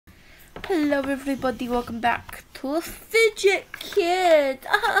Hello everybody, welcome back to Fidget Kids.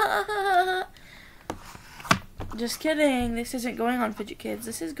 Just kidding, this isn't going on Fidget Kids.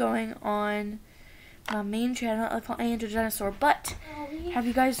 This is going on my main channel, Elliphant And Jojo Dinosaur. But have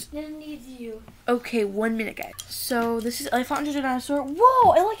you guys... Okay, 1 minute guys. So this is Elliphant And Jojo Dinosaur.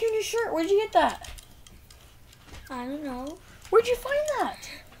 Whoa, I like your new shirt. Where'd you get that? I don't know. Where'd you find that?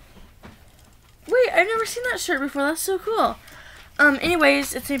 Wait, I've never seen that shirt before. That's so cool.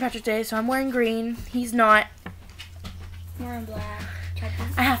 Anyways, it's St. Patrick's Day, so I'm wearing green. He's not. I'm wearing black.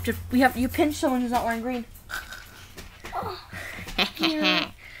 You pinch someone who's not wearing green. Oh.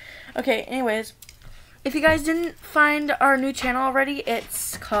 Yeah. Okay, anyways. If you guys didn't find our new channel already,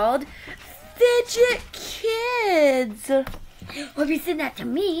 it's called Fidget Kids. Well, if you send that to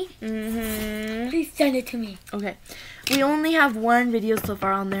me, please send it to me. Okay. We only have one video so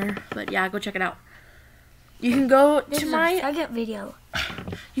far on there, but yeah, go check it out. You can go to my second video.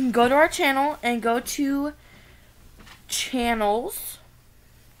 You can go to our channel and go to channels.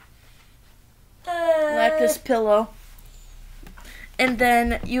 Like this pillow. And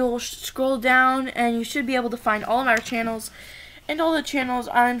then you'll scroll down and you should be able to find all of our channels and all the channels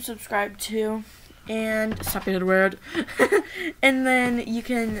I'm subscribed to. And stop being weird. And then you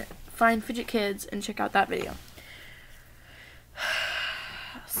can find Fidget Kids and check out that video.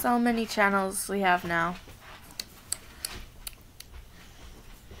 So many channels we have now.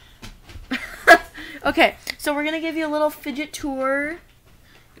 Okay, so we're going to give you a little fidget tour,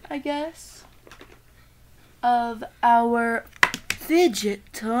 I guess, of our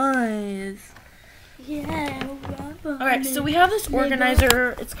fidget toys. Yeah. Alright, so we have this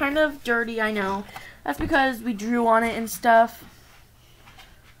organizer. It's kind of dirty, I know. That's because we drew on it and stuff.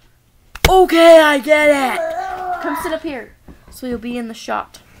 Okay, I get it. Come sit up here so you'll be in the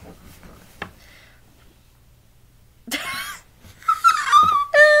shot.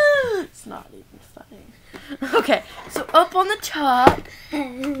 It's not even funny. Okay, so up on the top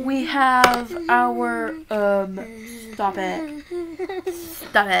we have our stop it.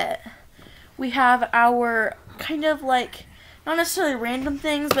 We have our kind of like not necessarily random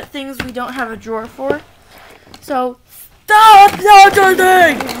things, but things we don't have a drawer for. So stop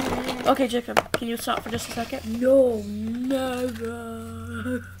touching! Okay, Jacob, can you stop for just a second? No,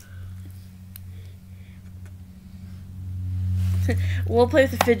 never. We'll play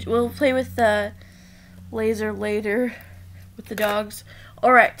with the fidget. We'll play with the laser later with the dogs.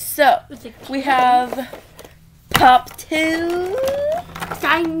 All right, so we have top two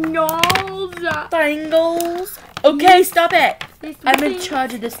tangles. Okay, stop it. I'm in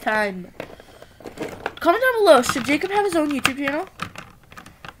charge of this time. Comment down below. Should Jacob have his own YouTube channel?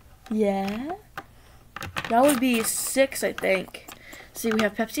 Yeah, that would be 6, I think. See, we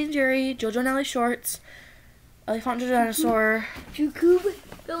have Pepsi and Jerry, Jojo and Elli shorts. Elliphant And Jojo Dinosaur. YouTube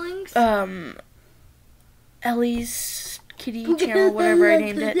fillings. Elli's kitty channel, whatever I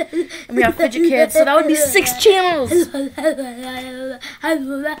named it. And we have Fidget Kids, so that would be 6 channels. Today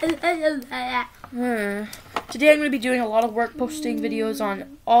I'm going to be doing a lot of work posting videos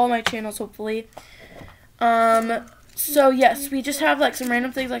on all my channels, hopefully. So yes, we just have like some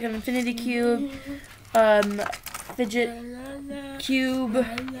random things like an infinity cube, fidget cube.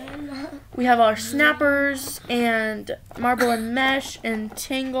 We have our snappers and marble and mesh and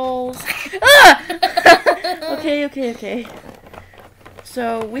tangles. Ah! Okay.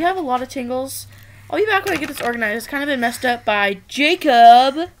 So we have a lot of tangles. I'll be back when I get this organized. It's kind of been messed up by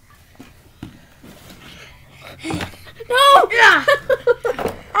Jacob. No! Yeah!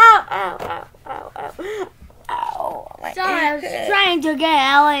 Ow. So I was trying to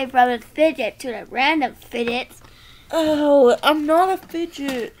get Elli from a fidget to the random fidgets. Oh, I'm not a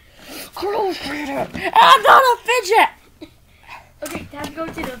fidget. Girl, fidget. I'm not a fidget. Okay, time to go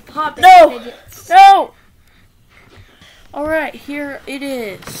to the pop fidgets. No. All right, here it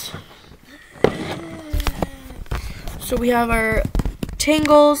is. So we have our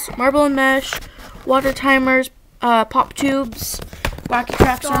tangles, marble and mesh, water timers, pop tubes, wacky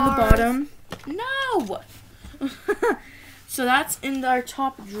traps on the bottom. No. So that's in our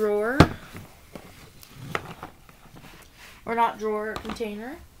top drawer. Or not drawer,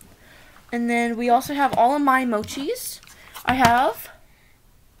 container. And then we also have all of my mochis. I have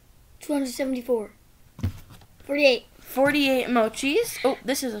 274. 48. 48 mochis. Oh,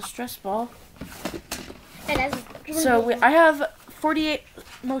 this is a stress ball. And So I have 48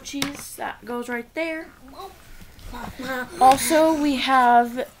 mochis. That goes right there. Also, we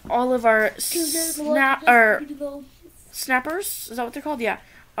have all of our snappers. Is that what they're called? Yeah.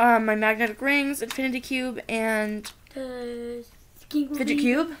 My magnetic rings, infinity cube, and fidget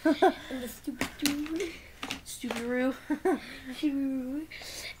cube. And the stupid Stupid-roo.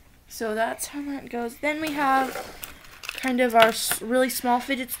 So that's how that goes. Then we have kind of our really small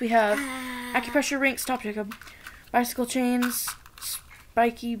fidgets. We have acupressure rink, stop Jacob, bicycle chains,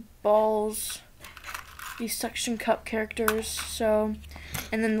 spiky balls, these suction cup characters. So,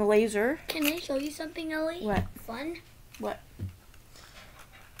 and then the laser. Can I show you something, Ellie? What? Fun? What?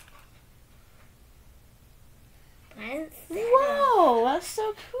 Whoa, that's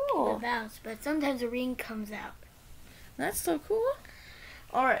so cool. The bounce, but sometimes the ring comes out. That's so cool.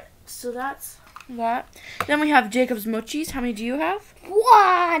 Alright, so that's that. Then we have Jacob's Mochis. How many do you have?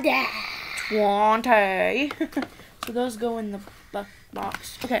 20. 20. So those go in the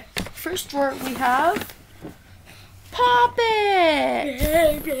box. Okay, first drawer we have Pop It!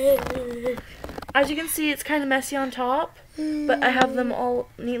 As you can see, it's kind of messy on top, but I have them all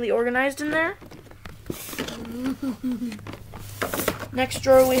neatly organized in there. Next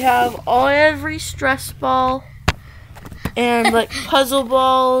drawer we have every stress ball and like puzzle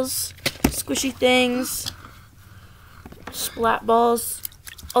balls, squishy things, splat balls,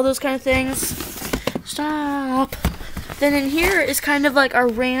 all those kind of things. Stop. Then in here is kind of like our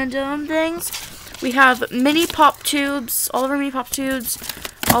random things. We have mini pop tubes, all of our mini pop tubes,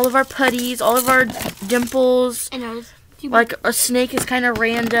 all of our putties, all of our dimples. And like a snake is kind of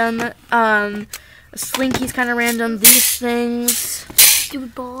random. A slinky's kind of random. These things.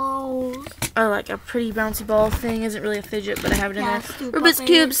 Stupid balls. Oh, like a pretty bouncy ball thing. Isn't really a fidget, but I have it in there. Rubik's puppet.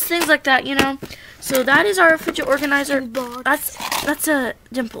 cubes, things like that, you know. So that is our fidget organizer. That's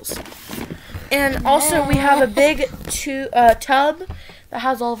dimples. And also we have a big tub that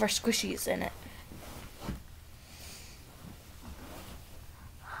has all of our squishies in it.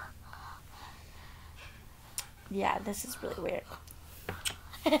 Yeah, this is really weird.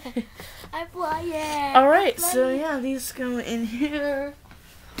 I play it. Alright, so yeah, these go in here.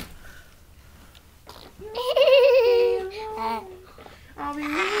 I'll be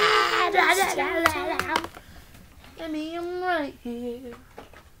Let me, I'm right here.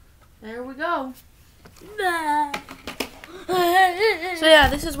 There we go. So yeah,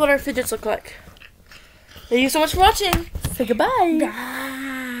 this is what our fidgets look like. Thank you so much for watching. Say goodbye.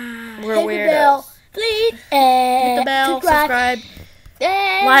 We're weirdos. Please Hit the bell, subscribe,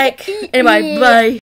 like, anyway, bye.